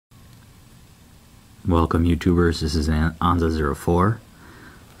Welcome YouTubers, this is onza04.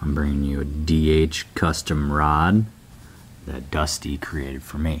 I'm bringing you a DH custom rod that Dusty created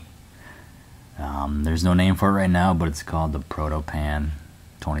for me. There's no name for it right now, but it's called the Proto Pan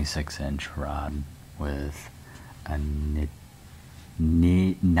 26-inch rod with a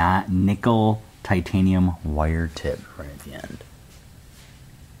nickel titanium wire tip right at the end.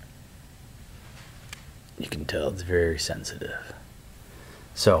 You can tell it's very sensitive.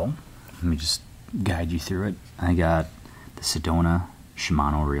 So, let me just guide you through it. I got the Sedona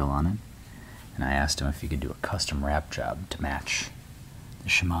Shimano reel on it, and I asked him if he could do a custom wrap job to match the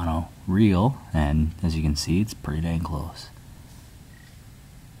Shimano reel, and as you can see, it's pretty dang close.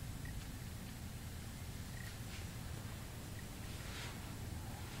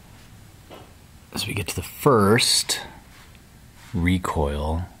 As we get to the first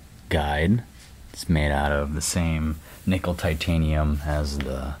Recoil guide, it's made out of the same nickel titanium as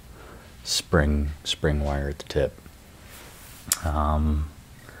the spring wire at the tip. The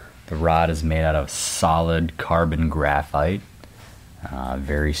rod is made out of solid carbon graphite,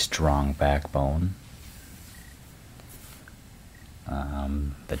 very strong backbone.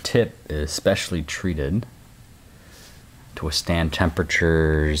 The tip is specially treated to withstand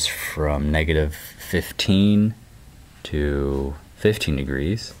temperatures from -15 to 15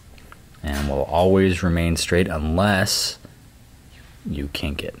 degrees and will always remain straight unless you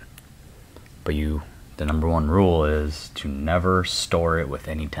kink it. But the number one rule is to never store it with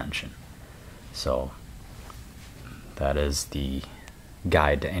any tension. So that is the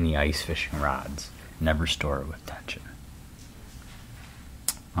guide to any ice fishing rods. Never store it with tension.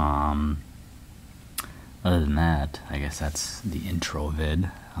 Other than that, I guess that's the intro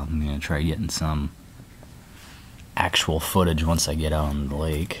vid. I'm gonna try getting some actual footage once I get out on the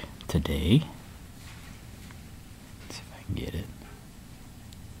lake today. Let's see if I can get it.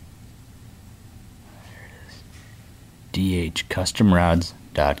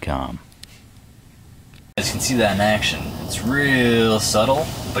 DHCUSTOMRODS.com. As you can see that in action, it's real subtle,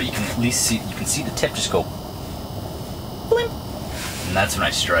 but you can at least see the tip just go blimp, and that's when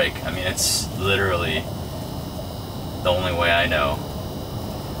I strike. I mean, it's literally the only way I know.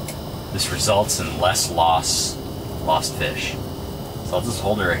 This results in less lost fish. So I'll just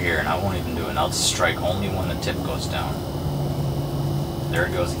hold it right here, and I won't even do it. I'll just strike only when the tip goes down. There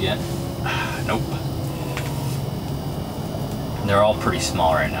it goes again. Nope. They're all pretty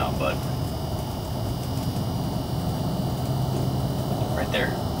small right now, but right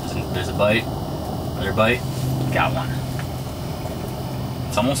there, there's a bite, another bite, got one.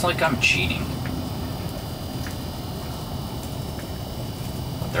 It's almost like I'm cheating.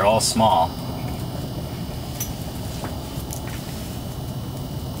 But they're all small.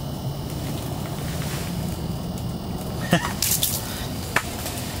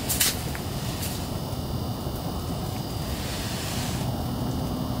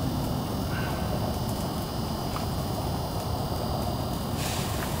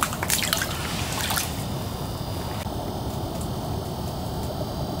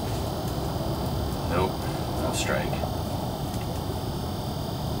 Nope, no strike.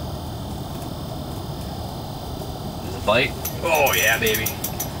 There's a bite. Oh yeah, baby.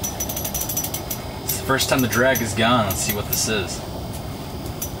 It's the first time the drag is gone. Let's see what this is.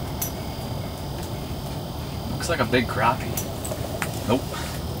 Looks like a big crappie. Nope.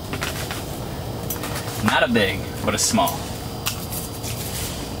 Not a big, but a small.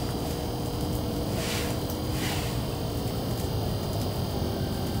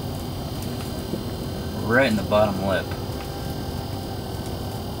 Right in the bottom lip.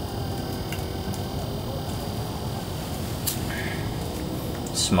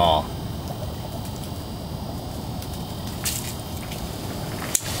 Small.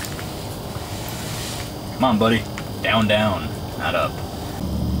 Come on, buddy. Down, down, not up.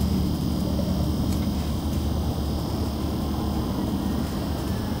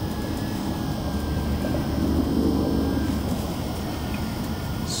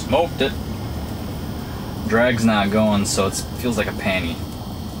 Smoked it. Drag's not going, so it feels like a panty.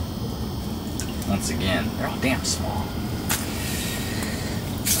 Once again, they're all damn small.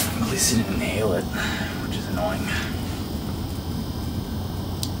 At least it didn't inhale it, which is annoying.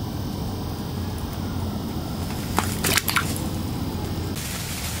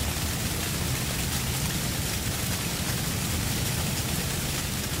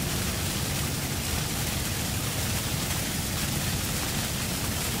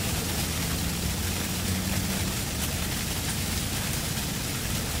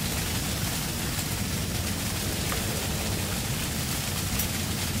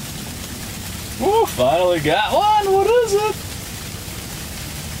 Woo, finally got one! What is it?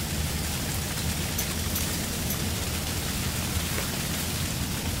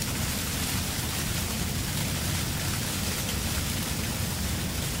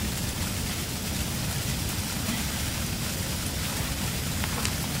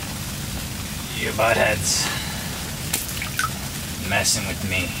 You buttheads. Messing with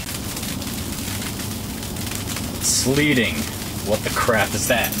me. Sleeting. What the crap is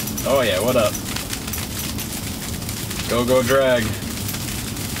that? Oh yeah, what up? Go drag.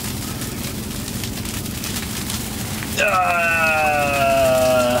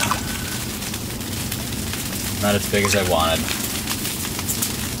 Not as big as I wanted.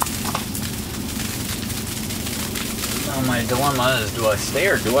 Now my dilemma is, do I stay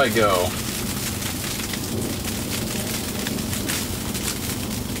or do I go?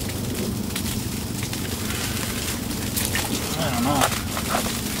 I don't know.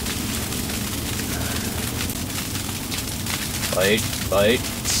 Bite,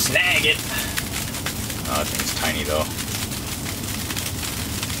 snag it! Oh, that thing's tiny though.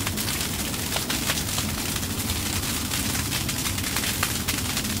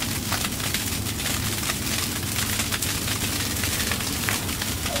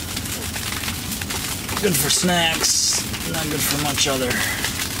 Good for snacks, not good for much other.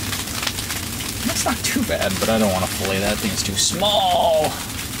 That's not too bad, but I don't want to fillet that thing, it's too small.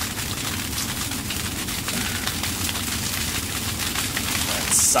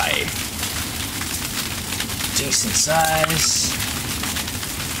 Let's say decent size.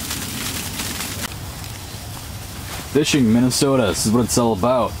 Fishing Minnesota, this is what it's all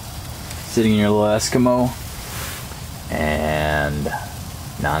about. Sitting in your little Eskimo and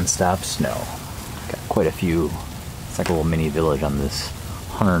non-stop snow. Got quite a few. It's like a little mini village on this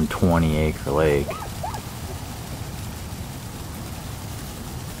 120 acre lake.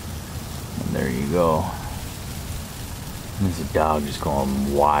 And there you go. There's a dog just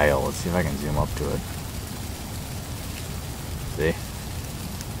going wild. Let's see if I can zoom up to it. See?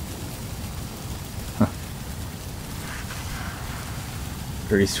 Huh.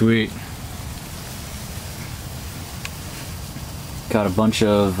 Pretty sweet. Caught a bunch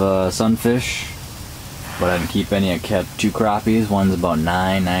of sunfish, but I didn't keep any. I kept 2 crappies. One's about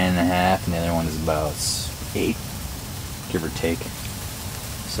 9, 9.5, and the other one is about 8, give or take.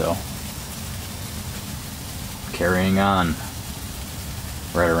 So, carrying on.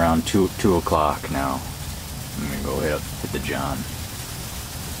 Right around 2 o'clock now. I'm gonna go hit the John.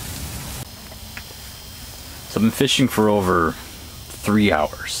 So I've been fishing for over 3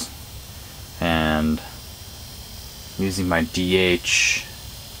 hours, and using my DH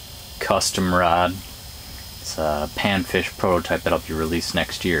custom rod. It's a panfish prototype that'll be released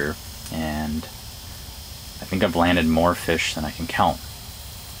next year, and I think I've landed more fish than I can count.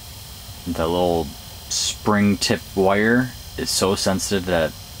 The little spring tip wire is so sensitive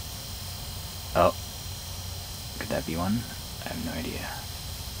that, oh, could that be one? I have no idea.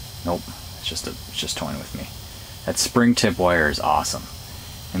 Nope, it's just toying with me. That spring tip wire is awesome,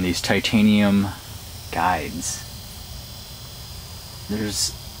 and these titanium guides,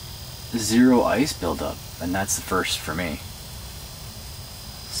 there's 0 ice buildup, and that's the first for me.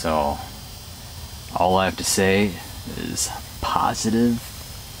 So all I have to say is positive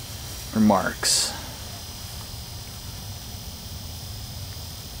remarks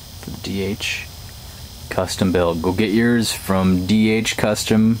for the DH custom build. Go get yours from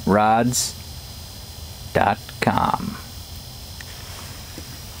DHCUSTOMRODS.com.